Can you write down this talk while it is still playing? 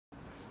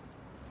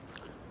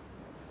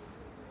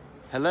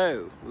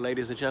Hello,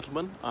 ladies and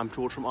gentlemen. I'm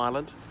George from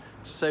Ireland.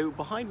 So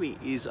behind me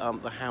is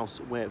the house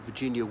where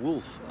Virginia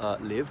Woolf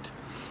lived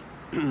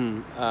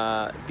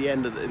at the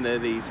end of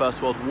the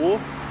First World War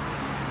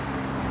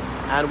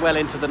and well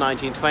into the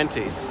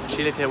 1920s.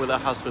 She lived here with her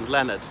husband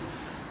Leonard.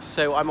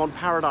 So I'm on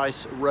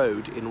Paradise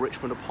Road in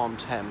Richmond upon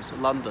Thames,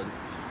 London.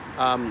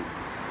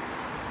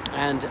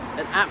 And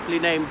an aptly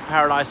named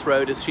Paradise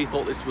Road, as she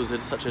thought this was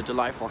such a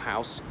delightful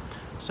house.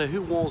 So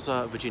who was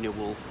Virginia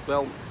Woolf?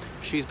 Well,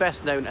 she's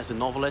best known as a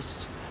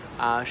novelist.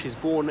 She's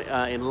born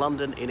in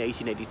London in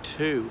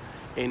 1882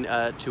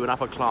 to an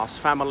upper-class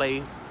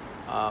family,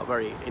 a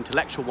very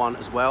intellectual one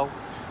as well.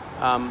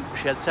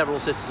 She had several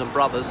sisters and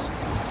brothers.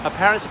 Her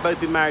parents had both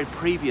been married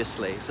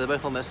previously, so they're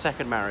both on their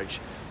second marriage.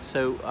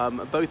 So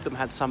both of them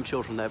had some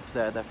children from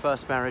their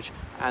first marriage,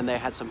 and they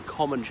had some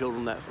common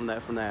children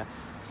from their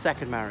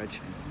second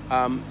marriage.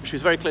 She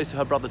was very close to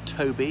her brother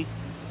Toby.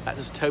 That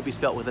was Toby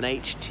spelt with an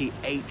H,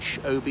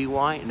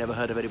 T-H-O-B-Y. Never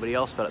heard of anybody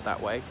else spell it that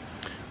way.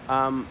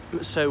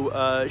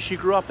 So she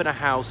grew up in a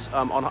house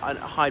on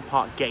Hyde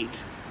Park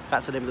Gate.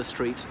 That's the name of the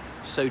street.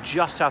 So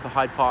just south of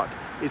Hyde Park.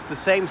 It's the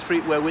same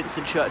street where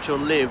Winston Churchill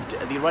lived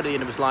right at the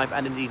end of his life,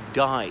 and indeed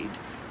died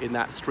in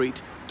that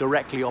street,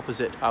 directly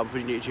opposite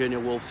Virginia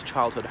Woolf's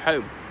childhood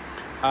home.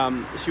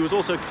 She was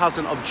also a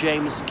cousin of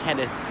James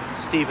Kenneth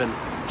Stephen.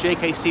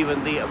 J.K.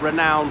 Stephen, the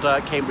renowned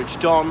Cambridge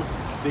Don,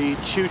 the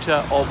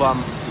tutor of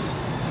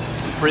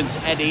Prince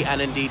Eddie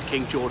and indeed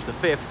King George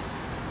V.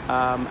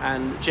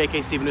 And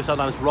J.K. Stephen was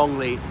sometimes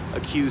wrongly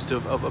accused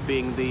of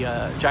being the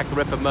Jack the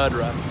Ripper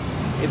murderer.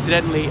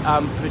 Incidentally,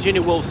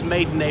 Virginia Woolf's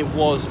maiden name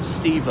was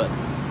Stephen.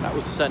 That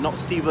was not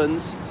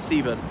Stevens,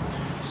 Stephen.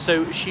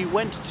 So she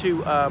went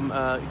to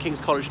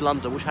King's College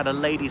London, which had a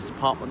ladies'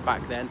 department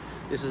back then.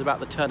 This is about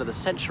the turn of the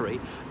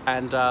century,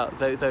 and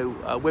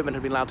though women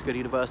had been allowed to go to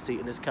university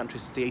in this country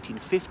since the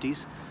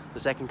 1850s, the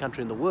second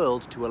country in the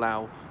world to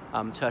allow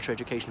tertiary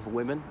education for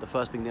women, the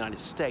first being the United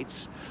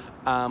States,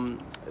 some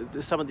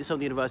of the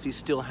universities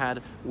still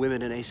had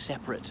women in a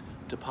separate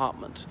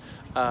department.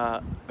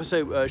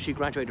 So she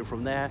graduated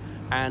from there,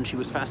 and she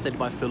was fascinated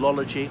by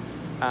philology.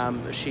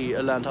 She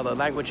learned other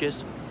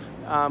languages.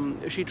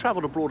 She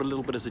travelled abroad a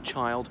little bit as a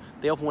child.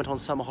 They often went on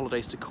summer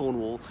holidays to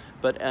Cornwall,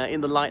 but in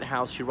The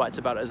Lighthouse she writes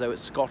about it as though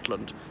it's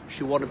Scotland.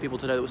 She wanted people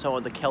to know that it was somewhere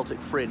on the Celtic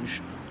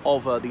fringe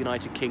of the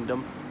United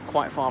Kingdom,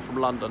 quite far from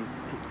London.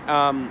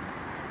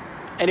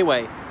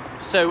 Anyway,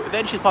 so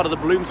then she's part of the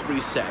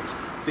Bloomsbury set,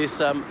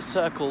 this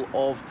circle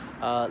of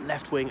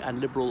left-wing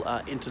and liberal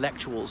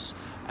intellectuals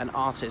and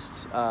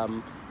artists,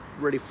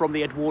 really from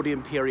the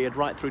Edwardian period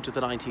right through to the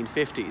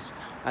 1950s,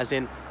 as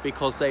in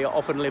because they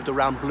often lived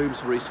around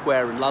Bloomsbury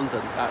Square in London.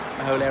 That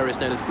whole area is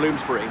known as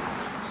Bloomsbury.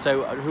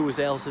 So who was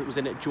else was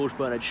in it? George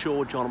Bernard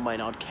Shaw, John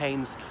Maynard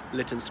Keynes,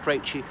 Lytton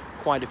Strachey,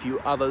 quite a few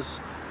others.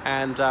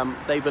 And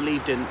they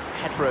believed in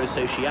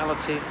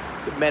heterosociality,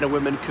 that men and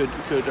women could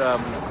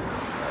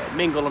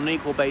mingle on an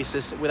equal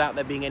basis without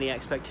there being any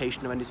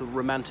expectation of any sort of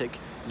romantic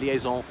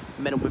liaison.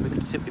 Men and women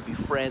could simply be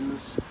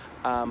friends.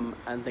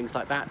 And things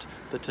like that,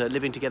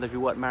 living together if you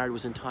weren't married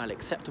was entirely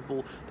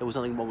acceptable. There was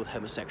nothing wrong with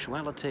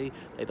homosexuality.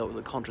 They thought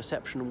that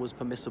contraception was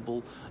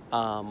permissible,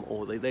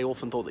 or they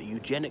often thought that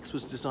eugenics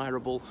was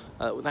desirable.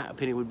 That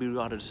opinion would be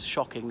regarded as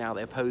shocking. Now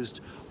they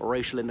opposed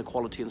racial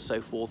inequality and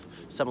so forth.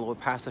 Some of them were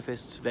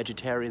pacifists,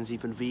 vegetarians,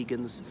 even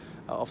vegans.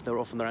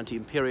 Often they're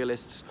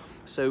anti-imperialists.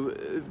 So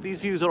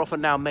these views are often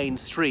now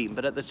mainstream,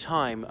 but at the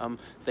time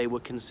they were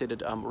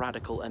considered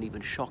radical and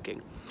even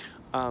shocking.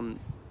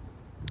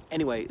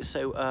 Anyway,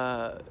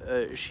 so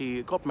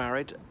she got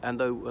married, and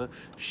though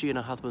she and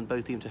her husband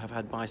both seem to have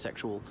had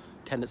bisexual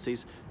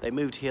tendencies, they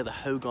moved here, the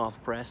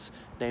Hogarth Press,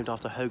 named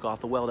after Hogarth,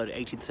 the well-known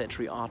 18th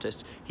century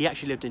artist. He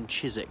actually lived in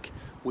Chiswick,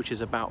 which is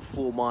about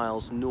 4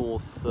 miles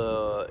north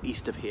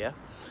east of here.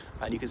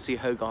 And you can see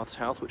Hogarth's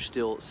house, which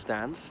still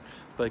stands,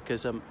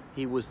 because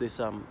he was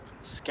this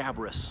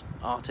scabrous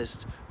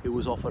artist who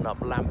was often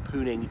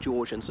lampooning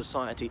Georgian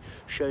society,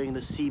 showing the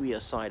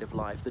seamier side of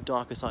life, the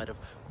darker side of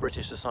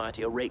British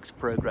society, a rake's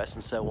progress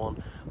and so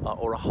on,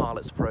 or a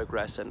harlot's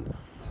progress, and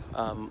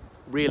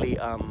really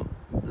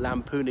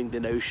lampooning the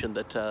notion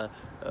that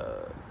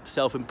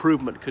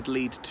self-improvement could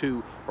lead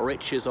to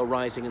riches or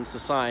rising in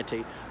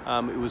society.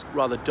 It was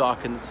rather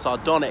dark and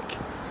sardonic.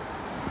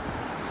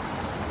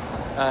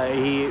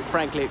 He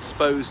frankly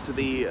exposed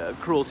the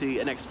cruelty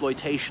and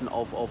exploitation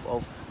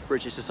of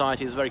British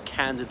society. It was a very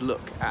candid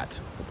look at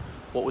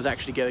what was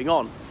actually going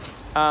on.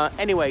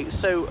 Anyway,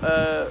 so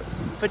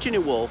Virginia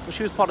Woolf,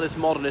 she was part of this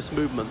modernist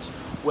movement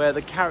where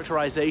the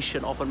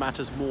characterization often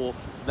matters more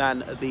than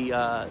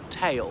the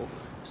tale.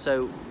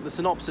 So the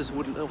synopsis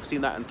wouldn't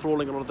seem that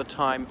enthralling a lot of the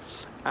time,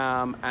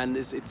 and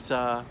it's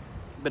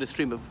been a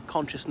stream of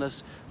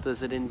consciousness.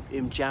 There's an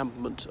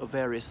enjambment of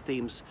various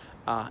themes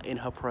in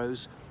her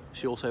prose.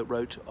 She also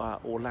wrote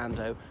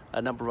Orlando,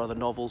 a number of other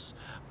novels,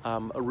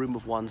 A Room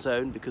of One's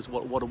Own, because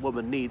what a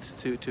woman needs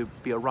to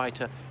be a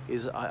writer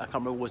is, I can't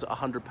remember, was it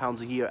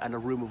 £100 a year and a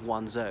room of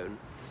one's own.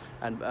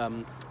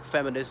 And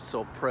feminists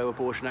or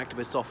pro-abortion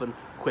activists often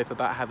quip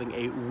about having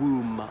a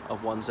womb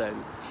of one's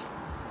own.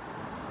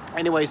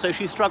 Anyway, so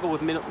she struggled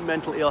with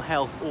mental ill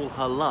health all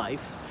her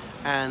life,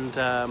 and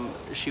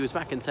she was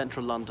back in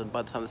central London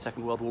by the time the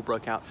Second World War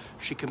broke out.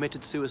 She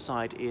committed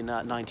suicide in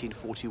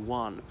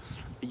 1941.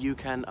 You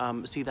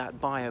can see that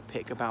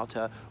biopic about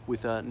her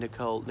with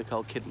Nicole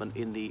Kidman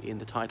in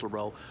the title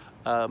role,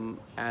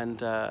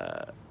 and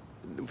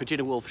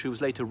Virginia Woolf, she was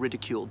later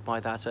ridiculed by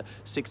that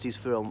 60s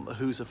film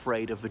Who's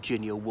Afraid of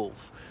Virginia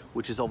Woolf,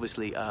 which is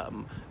obviously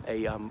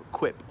a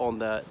quip on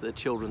the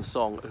children's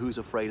song Who's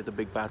Afraid of the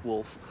Big Bad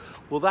Wolf.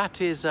 Well,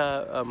 that is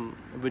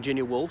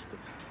Virginia Woolf,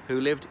 who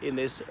lived in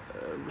this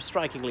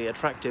strikingly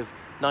attractive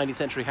 19th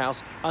century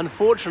house.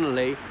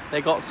 Unfortunately,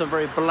 they got some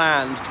very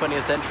bland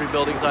 20th century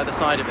buildings either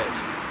side of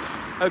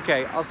it.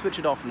 Okay, I'll switch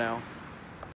it off now.